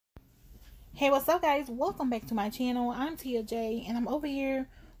Hey, what's up, guys? Welcome back to my channel. I'm Tia J, and I'm over here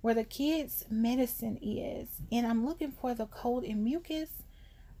where the kids' medicine is, and I'm looking for the cold and mucus.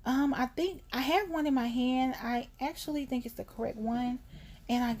 I think I have one in my hand. I actually think it's the correct one,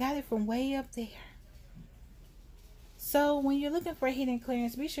 and I got it from way up there. So when you're looking for hidden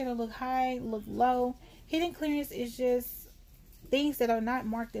clearance, be sure to look high, look low. Hidden clearance is just things that are not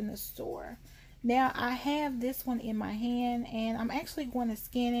marked in the store. Now I have this one in my hand and I'm actually going to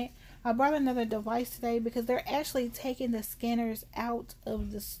scan it. I brought another device today because they're actually taking the scanners out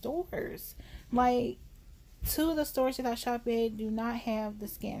of the stores. Like, two of the stores that I shop at do not have the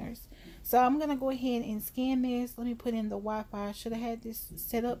scanners. So I'm going to go ahead and scan this. Let me put in the Wi-Fi. I should have had this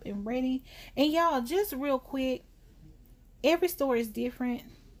set up and ready. And y'all, just real quick, every store is different.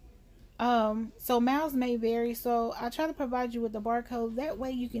 So miles may vary, so I try to provide you with the barcode. That way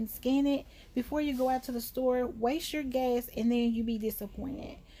you can scan it before you go out to the store, waste your gas, and then you be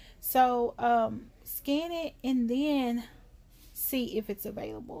disappointed. So scan it and then see if it's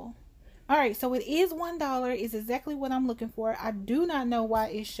available. All right, so it is $1. Is exactly what I'm looking for. I do not know why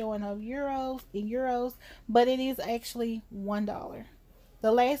it's showing up euros, but it is actually $1.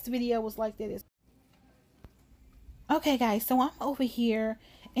 The last video was like that. Okay, guys, so I'm over here,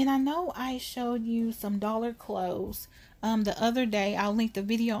 and I know I showed you some dollar clothes the other day. I'll link the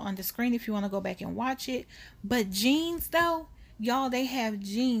video on the screen if you want to go back and watch it. But jeans, though, y'all, they have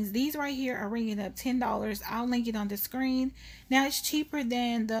jeans. These right here are ringing up $10. I'll link it on the screen. Now, it's cheaper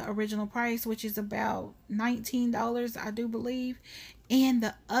than the original price, which is about $19, I do believe. And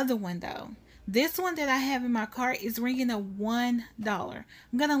the other one, though, this one that I have in my cart is ringing up $1. I'm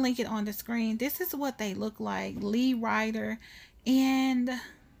going to link it on the screen. This is what they look like. Lee Ryder. And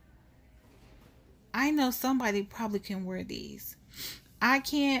I know somebody probably can wear these. I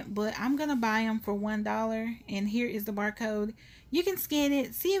can't, but I'm going to buy them for $1. And here is the barcode. You can scan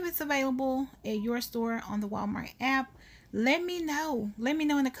it. See if it's available at your store on the Walmart app. Let me know. Let me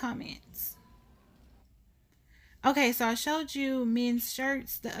know in the comments. Okay, so I showed you men's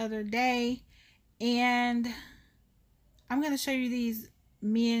shirts the other day. And I'm going to show you these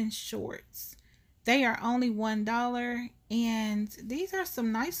men's shorts. They are only $1, and these are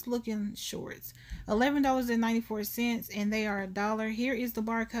some nice looking shorts. $11.94, and they are $1. Here is the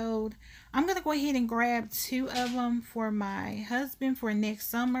barcode. I'm going to go ahead and grab 2 of them for my husband for next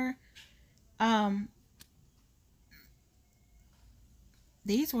summer.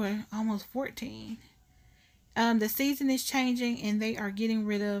 These were almost $14. The season is changing, and they are getting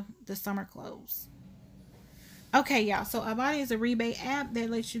rid of the summer clothes. Okay, y'all, so Ibotta is a rebate app that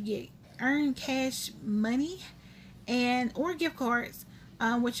lets you earn cash money or gift cards,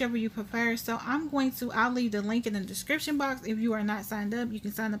 whichever you prefer. So I'll leave the link in the description box. If you are not signed up, you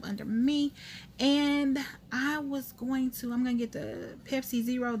can sign up under me. And I'm going to get the Pepsi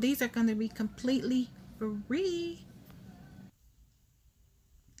Zero. These are going to be completely free.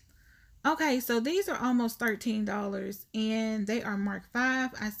 Okay, so these are almost $13 and they are marked 5.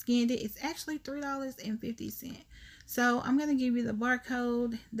 I scanned it. It's actually $3.50. So I'm going to give you the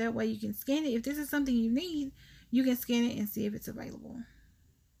barcode. That way you can scan it. If this is something you need, you can scan it and see if it's available.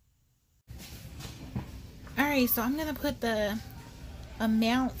 Alright, so I'm going to put the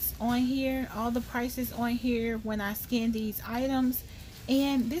amounts on here, all the prices on here when I scan these items.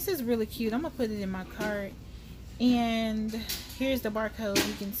 And this is really cute. I'm going to put it in my cart. And here's the barcode.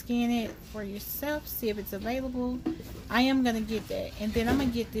 You can scan it for yourself, see if it's available. I am going to get that. And then I'm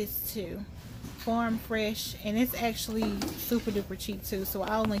going to get this too. Farm Fresh. And it's actually super duper cheap too. So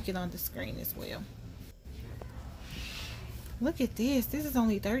I'll link it on the screen as well. Look at this. This is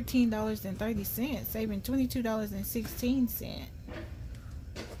only $13.30. Saving $22.16.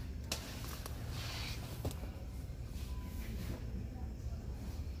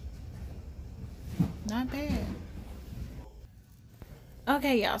 Not bad.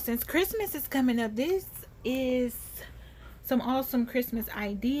 Okay, y'all, since Christmas is coming up, this is some awesome Christmas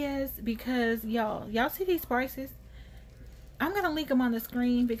ideas because y'all see these prices. I'm gonna link them on the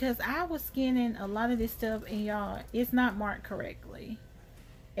screen because I was scanning a lot of this stuff and y'all, it's not marked correctly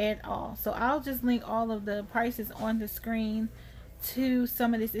at all. So I'll just link all of the prices on the screen to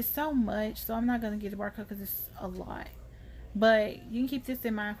some of this. It's so much, so I'm not gonna get the barcode because it's a lot, but you can keep this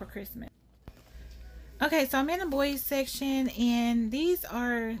in mind for Christmas. Okay, so I'm in the boys section and these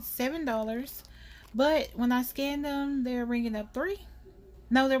are $7, but when I scan them, they're ringing up 3.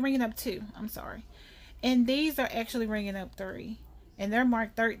 No, they're ringing up 2. I'm sorry. And these are actually ringing up 3, and they're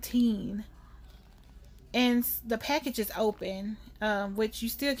marked 13. And the package is open, which you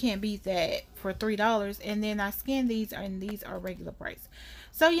still can't beat that for $3. And then I scan these, and these are regular price.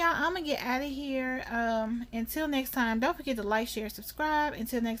 So y'all, I'm gonna get out of here. Until next time, don't forget to like, share, subscribe.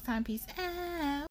 Until next time, peace out.